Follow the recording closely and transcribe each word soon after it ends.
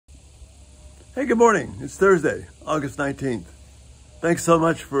Hey, good morning. It's Thursday, August 19th. Thanks so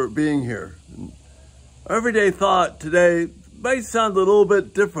much for being here. Our everyday thought today might sound a little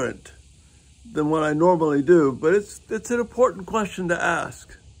bit different than what I normally do, but it's an important question to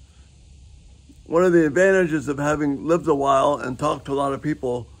ask. One of the advantages of having lived a while and talked to a lot of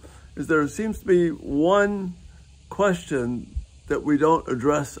people is there seems to be one question that we don't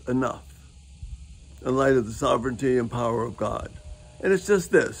address enough in light of the sovereignty and power of God. And it's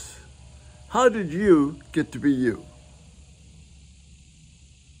just this. How did you get to be you?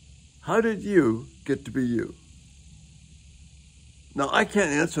 How did you get to be you? Now, I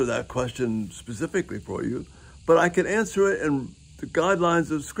can't answer that question specifically for you, but I can answer it in the guidelines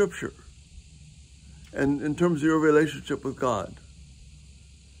of Scripture and in terms of your relationship with God.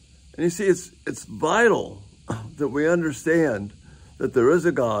 And you see, it's vital that we understand that there is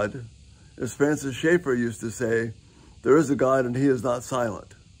a God. As Francis Schaeffer used to say, there is a God and he is not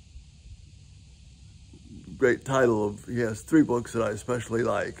silent. Great title he has 3 books that I especially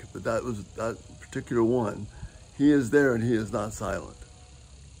like, but that was that particular one. He is there and he is not silent.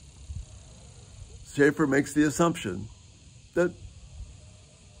 Schaeffer makes the assumption that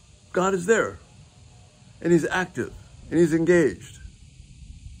God is there and he's active and he's engaged.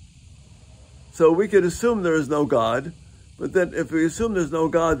 So we could assume there is no God, but then if we assume there's no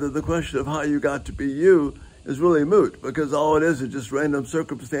God, then the question of how you got to be you is really moot, because all it is just random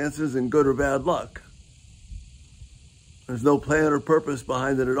circumstances and good or bad luck. There's no plan or purpose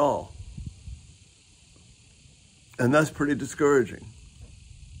behind it at all. And that's pretty discouraging.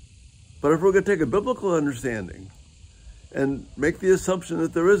 But if we're going to take a biblical understanding and make the assumption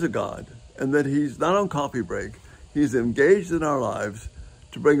that there is a God and that he's not on coffee break, he's engaged in our lives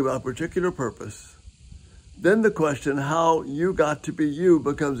to bring about a particular purpose, then the question how you got to be you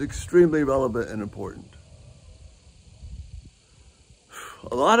becomes extremely relevant and important.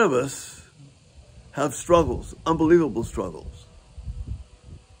 A lot of us have struggles, unbelievable struggles.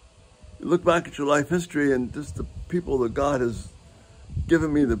 You look back at your life history and just the people that God has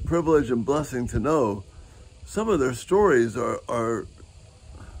given me the privilege and blessing to know, some of their stories are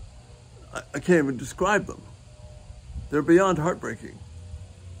I can't even describe them. They're beyond heartbreaking.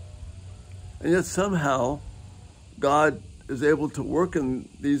 And yet somehow God is able to work in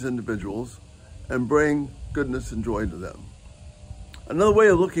these individuals and bring goodness and joy to them. Another way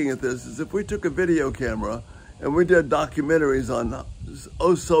of looking at this is if we took a video camera and we did documentaries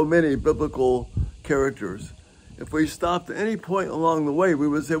on so many biblical characters, if we stopped at any point along the way, we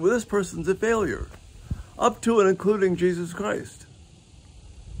would say, well, this person's a failure, up to and including Jesus Christ.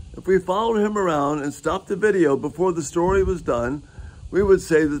 If we followed him around and stopped the video before the story was done, we would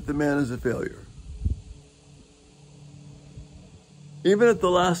say that the man is a failure. Even at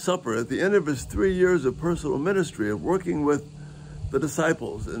the Last Supper, at the end of his 3 years of personal ministry, of working with the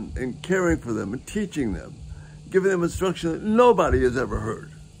disciples and caring for them and teaching them, giving them instruction that nobody has ever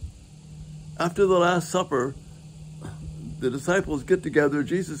heard. After the Last Supper, the disciples get together,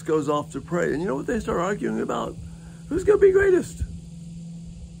 Jesus goes off to pray, and you know what they start arguing about? Who's going to be greatest?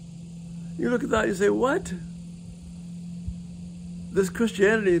 You look at that, you say, what? This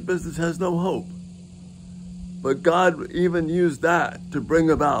Christianity business has no hope. But God even used that to bring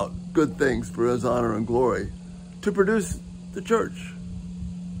about good things for his honor and glory, to produce the church.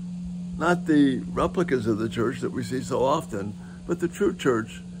 Not the replicas of the church that we see so often, but the true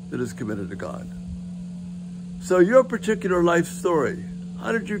church that is committed to God. So your particular life story,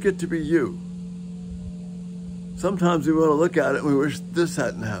 how did you get to be you? Sometimes we want to look at it and we wish this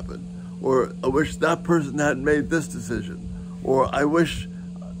hadn't happened, or I wish that person hadn't made this decision, or I wish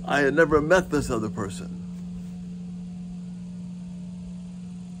I had never met this other person.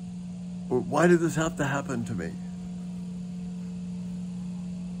 Or why did this have to happen to me?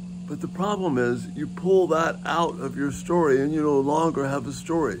 But the problem is you pull that out of your story and you no longer have a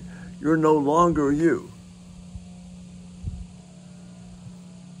story. You're no longer you.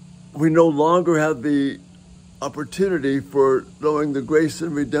 We no longer have the opportunity for knowing the grace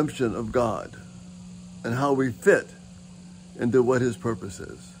and redemption of God and how we fit into what his purpose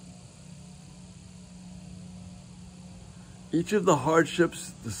is. Each of the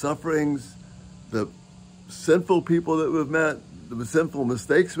hardships, the sufferings, the sinful people that we've met, the sinful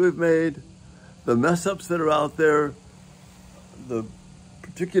mistakes we've made, the mess-ups that are out there, the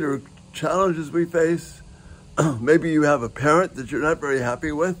particular challenges we face. Maybe you have a parent that you're not very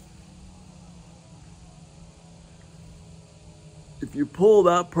happy with. If you pull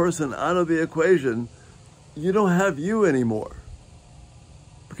that person out of the equation, you don't have you anymore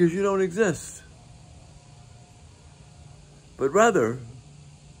because you don't exist. But rather,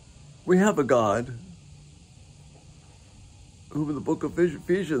 we have a God whom the book of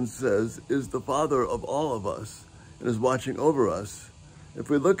Ephesians says is the Father of all of us and is watching over us, if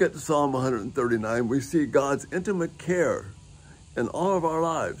we look at Psalm 139, we see God's intimate care in all of our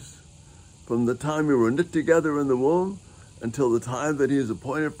lives, from the time we were knit together in the womb until the time that he is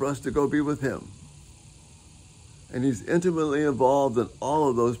appointed for us to go be with him. And he's intimately involved in all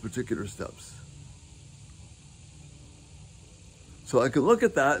of those particular steps. So I can look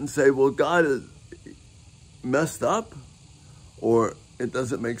at that and say, well, God is messed up, or it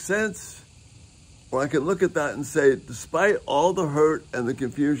doesn't make sense. Or I can look at that and say, despite all the hurt and the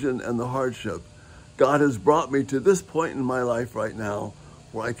confusion and the hardship, God has brought me to this point in my life right now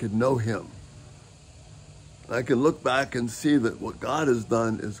where I could know him. And I can look back and see that what God has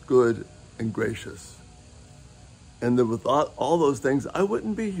done is good and gracious. And that without all those things, I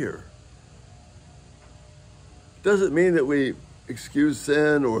wouldn't be here. Doesn't mean that we excuse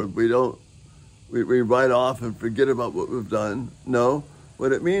sin or we write off and forget about what we've done. No,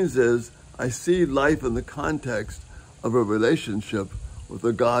 what it means is I see life in the context of a relationship with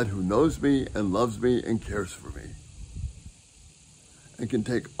a God who knows me and loves me and cares for me. And can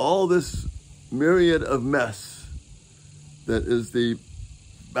take all this myriad of mess that is the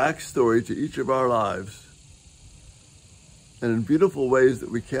backstory to each of our lives, and in beautiful ways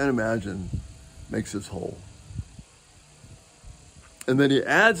that we can't imagine, makes us whole. And then he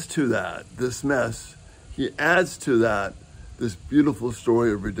adds to that, this mess, he adds to that this beautiful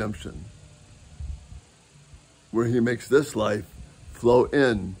story of redemption, where he makes this life flow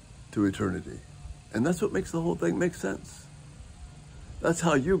in to eternity. And that's what makes the whole thing make sense. That's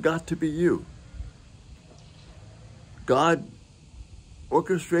how you got to be you. God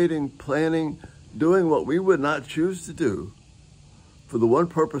orchestrating, planning, doing what we would not choose to do for the one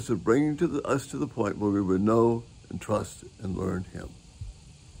purpose of bringing us to the point where we would know and trust and learn him.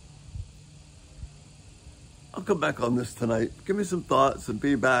 I'll come back on this tonight. Give me some thoughts and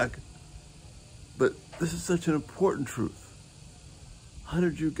feedback. But this is such an important truth. How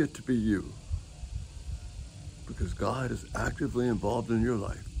did you get to be you? Because God is actively involved in your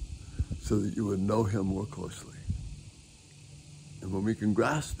life so that you would know him more closely. And when we can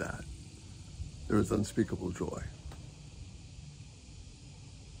grasp that, there is unspeakable joy.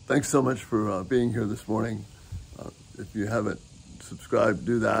 Thanks so much for being here this morning. If you haven't subscribed,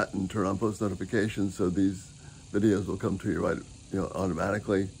 do that and turn on post notifications so these videos will come to you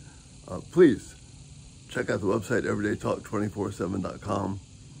automatically. Please check out the website everydaytalk247.com.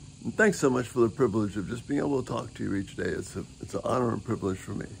 And thanks so much for the privilege of just being able to talk to you each day. It's an honor and privilege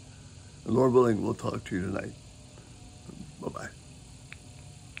for me. And Lord willing, we'll talk to you tonight. Bye-bye.